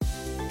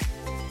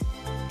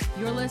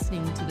You're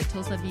listening to the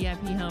Tulsa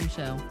VIP Home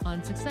Show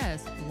on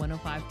Success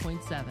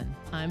 105.7.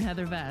 I'm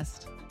Heather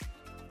Vest.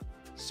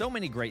 So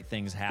many great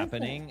things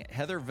happening.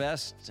 Heather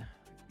Vest,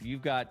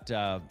 you've got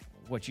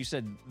what you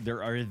said,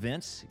 there are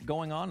events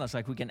going on. It's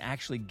like we can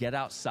actually get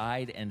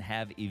outside and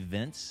have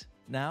events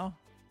now.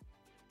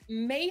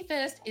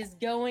 Mayfext is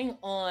going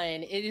on.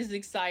 It is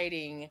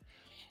exciting.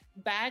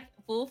 Back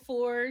full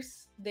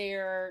force.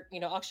 They're,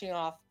 auctioning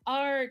off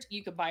art.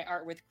 You could buy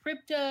art with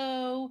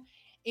crypto.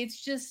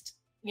 It's just,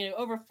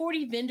 over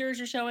 40 vendors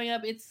are showing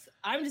up.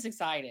 I'm just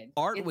excited.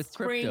 Art with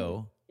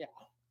crypto. Yeah.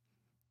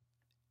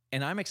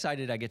 And I'm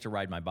excited I get to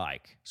ride my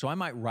bike. So I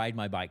might ride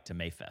my bike to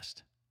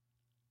Mayfext.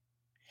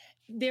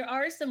 There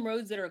are some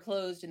roads that are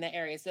closed in that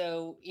area.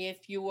 So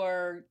if you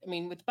are,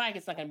 with the bike,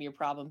 it's not going to be a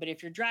problem. But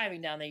if you're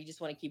driving down there, you just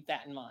want to keep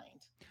that in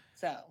mind.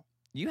 So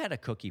you had a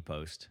cookie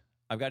post.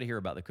 I've got to hear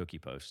about the cookie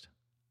post.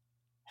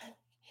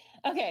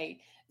 Okay.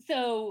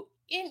 So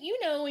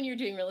when you're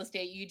doing real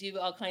estate, you do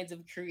all kinds of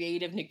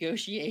creative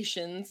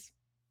negotiations.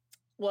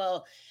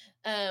 Well,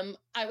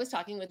 I was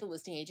talking with the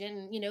listing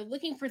agent,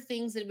 looking for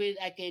things that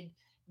I could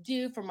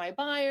do for my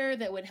buyer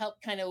that would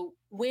help kind of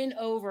win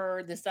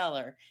over the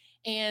seller.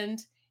 And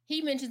he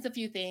mentions a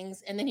few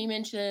things, and then he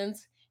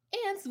mentions,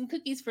 and some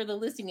cookies for the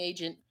listing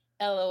agent,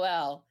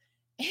 LOL.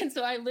 And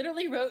so I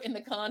literally wrote in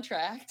the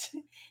contract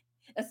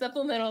a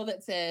supplemental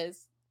that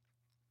says,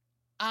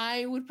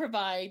 I would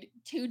provide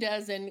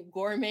 24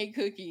 gourmet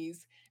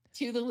cookies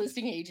to the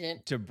listing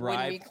agent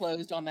when we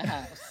closed on the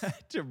house.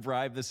 To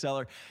bribe the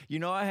seller.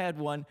 I had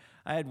one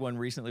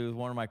recently with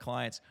one of my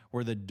clients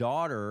where the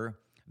daughter,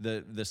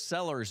 the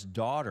seller's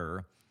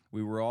daughter,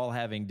 we were all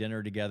having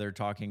dinner together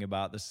talking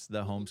about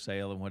the home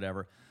sale and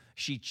whatever.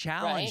 She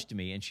challenged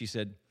me and she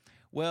said,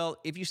 well,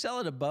 if you sell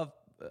it above,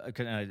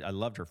 I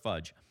loved her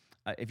fudge.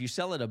 If you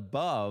sell it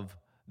above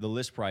the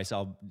list price,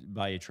 I'll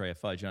buy you a tray of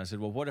fudge. And I said,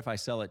 well, what if I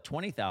sell it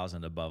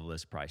 $20,000 above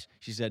list price?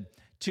 She said,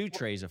 2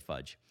 trays of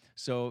fudge.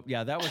 So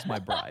yeah, that was my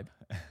bribe.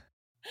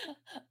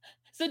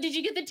 So did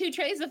you get the 2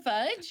 trays of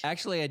fudge?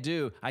 Actually, I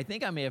do. I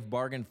think I may have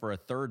bargained for a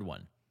third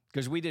one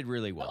because we did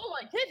really well. Oh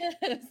my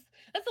goodness.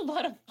 That's a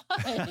lot of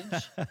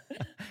fudge.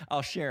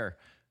 I'll share.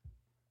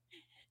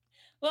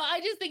 Well, I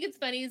just think it's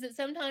funny is that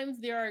sometimes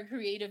there are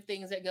creative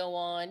things that go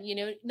on,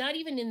 not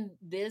even in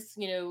this,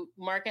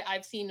 market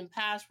I've seen in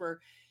past where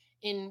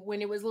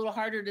when it was a little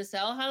harder to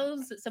sell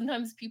homes,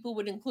 sometimes people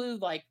would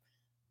include like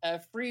a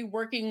free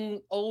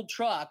working old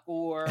truck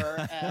or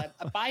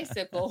a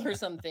bicycle or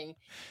something.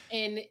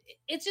 And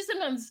it's just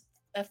sometimes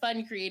a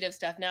fun, creative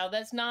stuff. Now,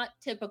 that's not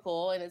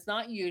typical and it's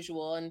not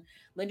usual, and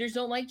lenders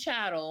don't like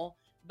chattel,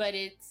 but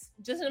it's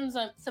just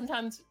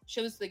sometimes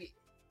shows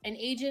an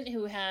agent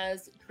who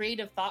has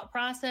creative thought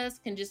process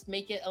can just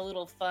make it a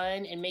little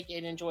fun and make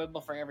it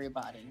enjoyable for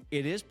everybody.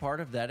 It is part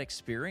of that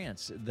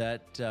experience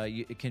that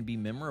it can be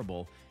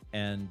memorable.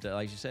 And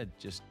like you said,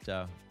 just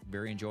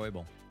very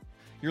enjoyable.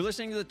 You're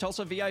listening to the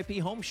Tulsa VIP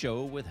Home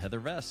Show with Heather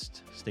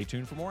Vest. Stay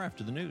tuned for more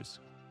after the news.